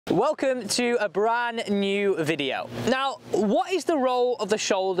Welcome to a brand new video. Now, what is the role of the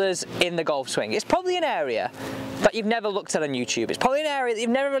shoulders in the golf swing? It's probably an area that you've never looked at on YouTube. It's probably an area that you've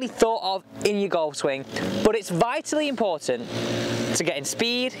never really thought of in your golf swing, but it's vitally important to getting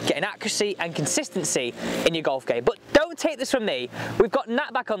speed, getting accuracy and consistency in your golf game. But don't take this from me. We've got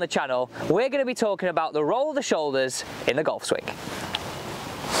Nat back on the channel. We're going to be talking about the role of the shoulders in the golf swing.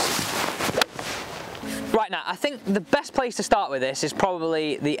 Right, now, I think the best place to start with this is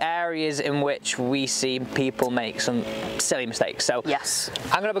probably the areas in which we see people make some silly mistakes. So, yes,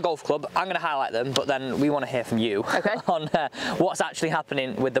 I'm going to have a golf club, I'm going to highlight them, but then we want to hear from you on what's actually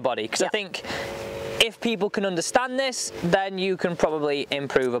happening with the body. Because I think if people can understand this, then you can probably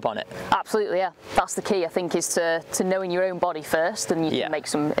improve upon it. Absolutely, yeah. That's the key, I think, is to knowing your own body first, and you can make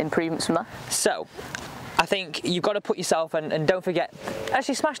some improvements from that. So, I think you've got to put yourself, and don't forget,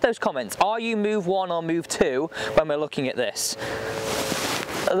 actually smash those comments. Are you move 1 or move 2 when we're looking at this?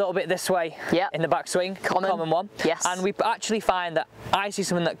 A little bit this way in the backswing, common one. Yes. And we actually find that I see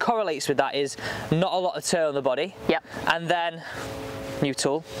something that correlates with that is not a lot of turn on the body. Yep. And then new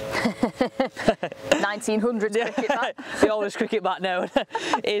tool. 1900s cricket bat. The oldest cricket bat known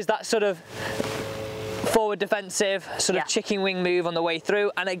is that sort of forward defensive, sort of chicken wing move on the way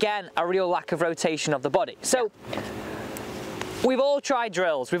through, and again, a real lack of rotation of the body. So, we've all tried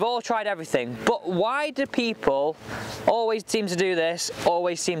drills, we've all tried everything, but why do people always seem to do this,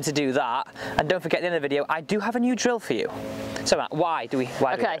 always seem to do that? And don't forget, at the end of the video, I do have a new drill for you. So Matt, why do we do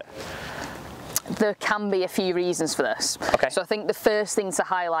it? There can be a few reasons for this. So I think the first thing to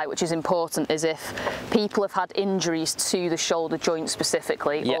highlight, which is important, is if people have had injuries to the shoulder joint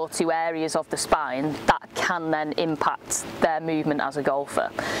specifically or to areas of the spine, that can then impact their movement as a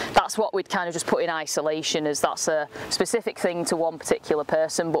golfer. That's what we'd kind of just put in isolation, as that's a specific thing to one particular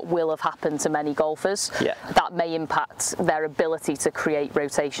person but will have happened to many golfers. That may impact their ability to create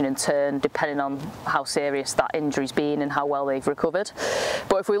rotation and turn depending on how serious that injury's been and how well they've recovered.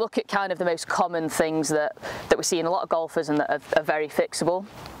 But if we look at kind of the most common things that we see in a lot of golfers and that are very fixable,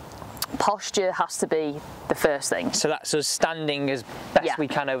 posture has to be the first thing. So that's us standing as best we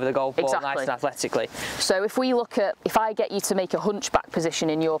can over the golf ball, nice and athletically. So if we look at, if I get you to make a hunchback position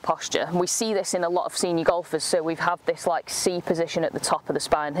in your posture, and we see this in a lot of senior golfers, so we've had this like C position at the top of the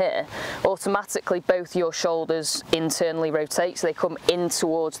spine here, automatically both your shoulders internally rotate, so they come in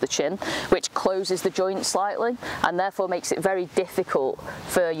towards the chin, which closes the joint slightly, and therefore makes it very difficult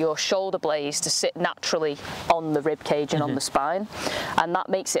for your shoulder blades to sit naturally on the rib cage and on the spine, and that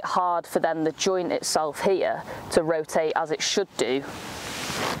makes it hard for then the joint itself here to rotate as it should do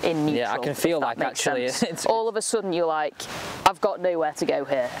in neutral. Yeah, I can feel like actually it's all of a sudden you're like, I've got nowhere to go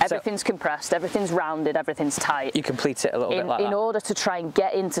here. Everything's compressed, everything's rounded, everything's tight. You complete it a little bit like that. In order to try and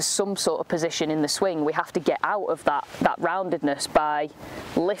get into some sort of position in the swing, we have to get out of that roundedness by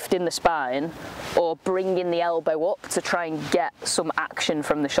lifting the spine or bringing the elbow up to try and get some action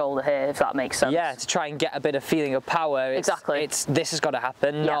from the shoulder here, if that makes sense. Yeah, to try and get a bit of feeling of power. This has got to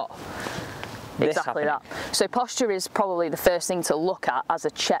happen, not exactly that. So posture is probably the first thing to look at as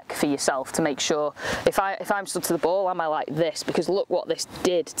a check for yourself to make sure, if I'm stood to the ball, am I like this? Because look what this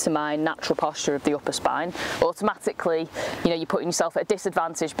did to my natural posture of the upper spine. Automatically, you know, you're putting yourself at a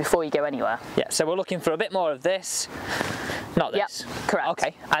disadvantage before you go anywhere. Yeah, so we're looking for a bit more of this, not this. Yep, correct.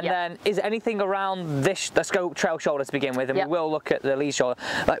 Okay, and then is there anything around this, let's go trail shoulder to begin with, and we will look at the lead shoulder.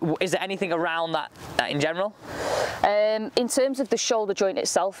 Like, is there anything around that in general? In terms of the shoulder joint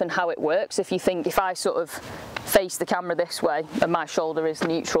itself and how it works, if you think, if I sort of face the camera this way and my shoulder is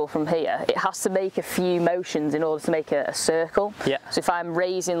neutral from here, it has to make a few motions in order to make a circle. So if I'm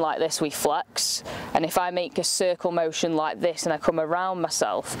raising like this, we flex, and if I make a circle motion like this and I come around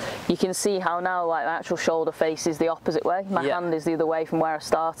myself, you can see how now like my actual shoulder faces the opposite way. My hand is the other way from where I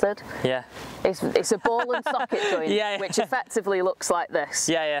started. It's a ball and socket joint, which effectively looks like this.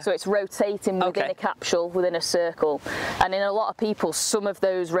 So it's rotating within a capsule, within a circle, and in a lot of people, some of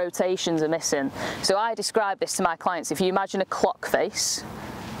those rotations are missing. So I describe this to my clients. If you imagine a clock face,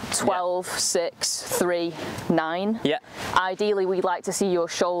 12, 6, 3, 9. Ideally, we'd like to see your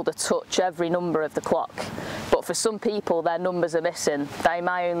shoulder touch every number of the clock. But for some people, their numbers are missing. They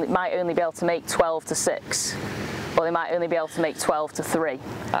might only be able to make 12 to 6. Or they might only be able to make 12 to 3.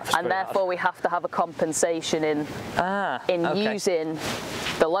 And therefore we have to have a compensation in using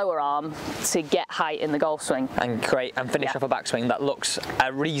the lower arm to get height in the golf swing. And create and finish off a backswing that looks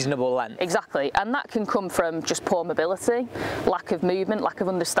a reasonable length. Exactly, and that can come from just poor mobility, lack of movement, lack of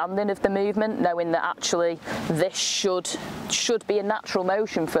understanding of the movement, knowing that actually this should be a natural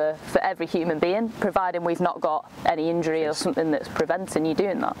motion for every human being, providing we've not got any injury or something that's preventing you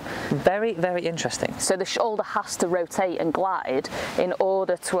doing that. Very, very interesting. So the shoulder has to rotate and glide in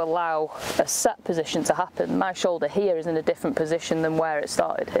order to allow a set position to happen. My shoulder here is in a different position than where it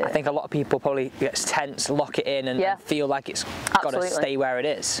started here. I think a lot of people probably get tense, lock it in, and feel like it's got to stay where it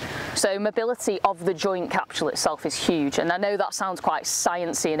is. So mobility of the joint capsule itself is huge, and I know that sounds quite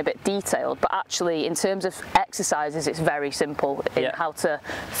sciencey and a bit detailed, but actually in terms of exercises it's very simple in how to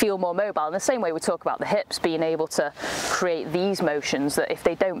feel more mobile. In the same way we talk about the hips being able to create these motions, that if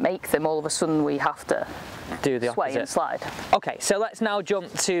they don't make them, all of a sudden we have to do the sway opposite. and slide. Okay, so let's now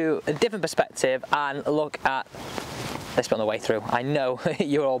jump to a different perspective and look at this bit on the way through. I know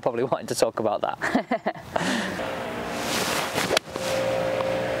you're all probably wanting to talk about that.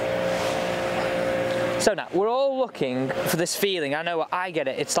 So now we're all looking for this feeling. I know I get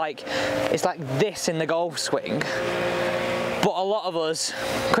it. It's like this in the golf swing. But a lot of us,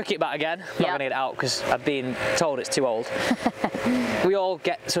 quick it back again, I'm not going to get it out because I've been told it's too old. We all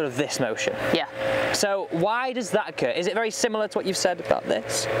get sort of this motion. Yeah. So why does that occur? Is it very similar to what you've said about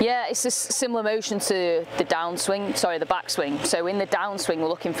this? Yeah, it's a similar motion to the downswing, sorry, the backswing. So in the downswing, we're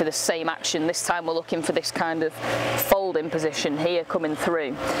looking for the same action. This time we're looking for this kind of folding position here coming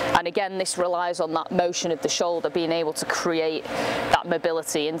through. And again, this relies on that motion of the shoulder being able to create that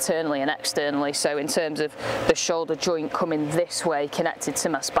mobility internally and externally. So in terms of the shoulder joint coming this way connected to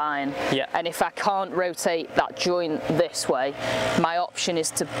my spine, and if I can't rotate that joint this way, my option is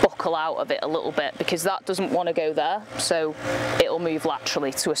to buckle out of it a little bit, because that doesn't want to go there, so it'll move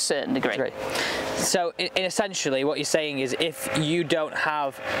laterally to a certain degree. So essentially what you're saying is, if you don't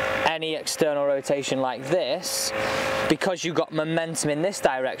have any external rotation like this, because you've got momentum in this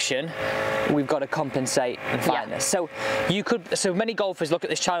direction, we've got to compensate and find this. So so many golfers look at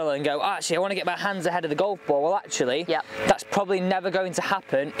this channel and go, oh, actually I want to get my hands ahead of the golf ball. Well actually, that's probably never going to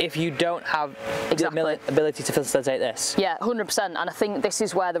happen if you don't have the ability to facilitate this. Yeah, 100%, and I think this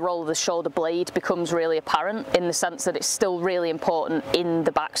is where the role of the shoulder blade becomes really apparent, in the sense that it's still really important in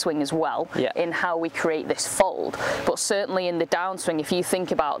the backswing as well, in how we create this fold. But certainly in the downswing, if you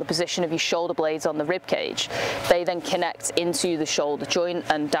think about the position of your shoulder blades on the rib cage, they then connect into the shoulder joint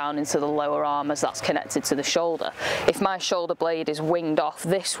and down into the lower arm as that's connected to the shoulder. If my shoulder blade is winged off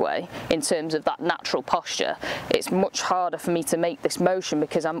this way, in terms of that natural posture, it's much harder for me to make this motion,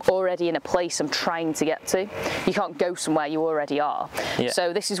 because I'm already in a place I'm trying to get to. You can't go somewhere you already are.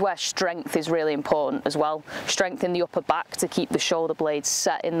 So this is where strength is really important as well. Strength in the upper back to keep the shoulder blades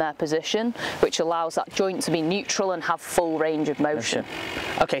set in their position, which allows that joint to be neutral and have full range of motion.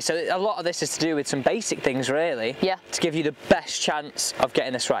 Okay, so a lot of this is to do with some basic things really, to give you the best chance of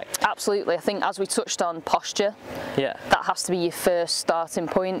getting this right. Absolutely. I think, as we touched on, posture, that has to be your first starting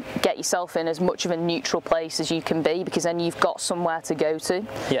point. Get yourself in as much of a neutral place as you can be, because then you've got somewhere to go to.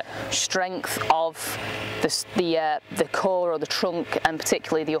 Strength of the core or the trunk, and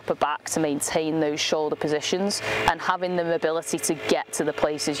particularly the upper back, to maintain those shoulder positions, and having the mobility to get to the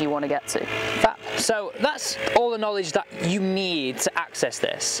places you want to get to. So that's all the knowledge that you need to access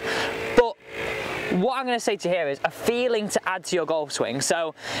this. But what I'm going to say to you here is a feeling to add to your golf swing.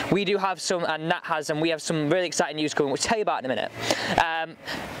 So we do have some, and Nat has, and we have some really exciting news coming, which I'll tell you about in a minute,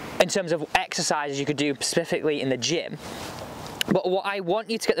 in terms of exercises you could do specifically in the gym. But what I want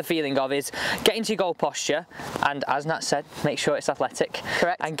you to get the feeling of is get into your golf posture, and as Nat said, make sure it's athletic.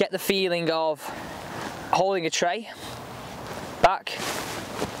 Correct. And get the feeling of holding a tray, back,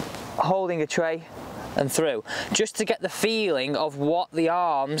 holding a tray, and through, just to get the feeling of what the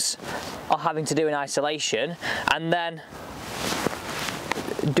arms are having to do in isolation, and then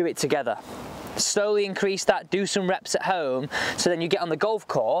do it together. Slowly increase that, do some reps at home, so then you get on the golf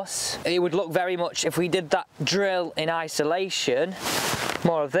course, it would look very much, if we did that drill in isolation,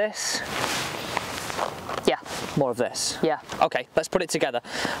 more of this, more of this. Okay, let's put it together.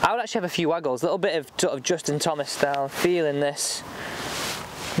 I would actually have a few waggles, a little bit of sort of Justin Thomas style, feeling this,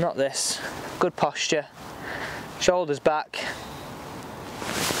 not this. Good posture, shoulders back,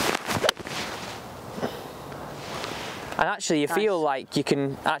 and actually you feel like you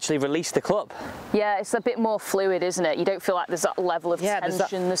can actually release the club. Yeah, it's a bit more fluid, isn't it? You don't feel like there's that level of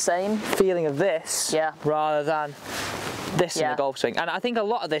tension the same. Feeling of this, rather than this in the golf swing. And I think a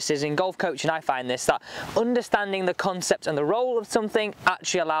lot of this is in golf coaching. I find this, that understanding the concept and the role of something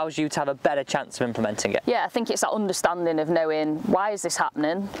actually allows you to have a better chance of implementing it. Yeah, I think it's that understanding of knowing, why is this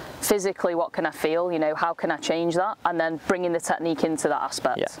happening? Physically, what can I feel? You know, how can I change that? And then bringing the technique into that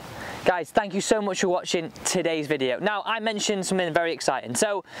aspect. Guys, thank you so much for watching today's video. Now, I mentioned something very exciting.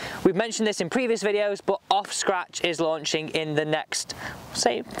 So we've mentioned this in previous videos, but Off Scratch is launching in the next,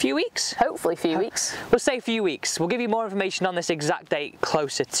 say, few weeks? Hopefully a few weeks. We'll say a few weeks. We'll give you more information on this exact date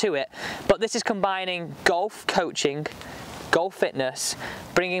closer to it. But this is combining golf coaching golf fitness,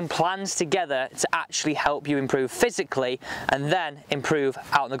 bringing plans together to actually help you improve physically and then improve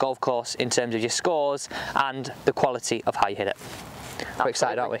out on the golf course in terms of your scores and the quality of how you hit it. We're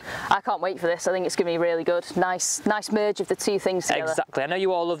excited, aren't we? I can't wait for this. I think it's going to be really good. Nice merge of the two things together. Exactly. I know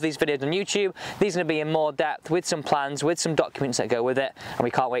you all love these videos on YouTube. These are going to be in more depth with some plans, with some documents that go with it, and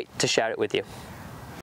we can't wait to share it with you.